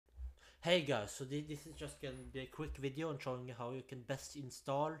Hey guys, so this is just going to be a quick video on showing you how you can best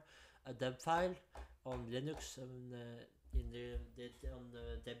install a deb file on Linux on the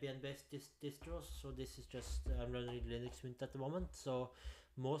Debian based distros. So this is just I'm running Linux Mint at the moment. So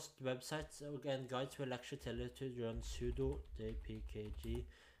most websites and guides will actually tell you to run sudo dpkg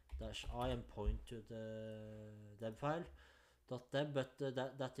 -i and point to the deb file .deb, but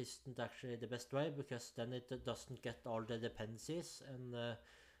that isn't actually the best way, because then it doesn't get all the dependencies. And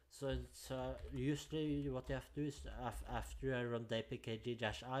so it's usually what you have to do is after I run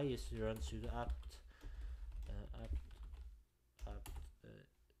dpkg-i is run sudo apt apt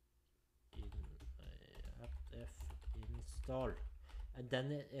in apt install, and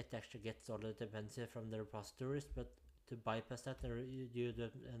then it actually gets all the dependency from the repositories. But to bypass that,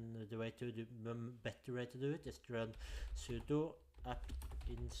 and the way to do better way to do it is to run sudo apt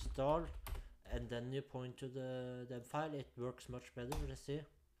install, and then you point to the file. It works much better. Let's see.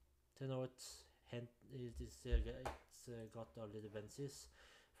 So now it's got all the dependencies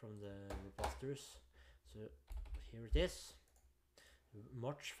from the repositories. So here it is.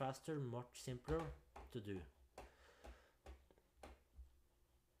 Much faster, much simpler to do.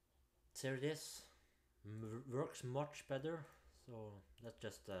 So here it is. Works much better. So that's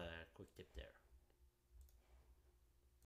just a quick tip there.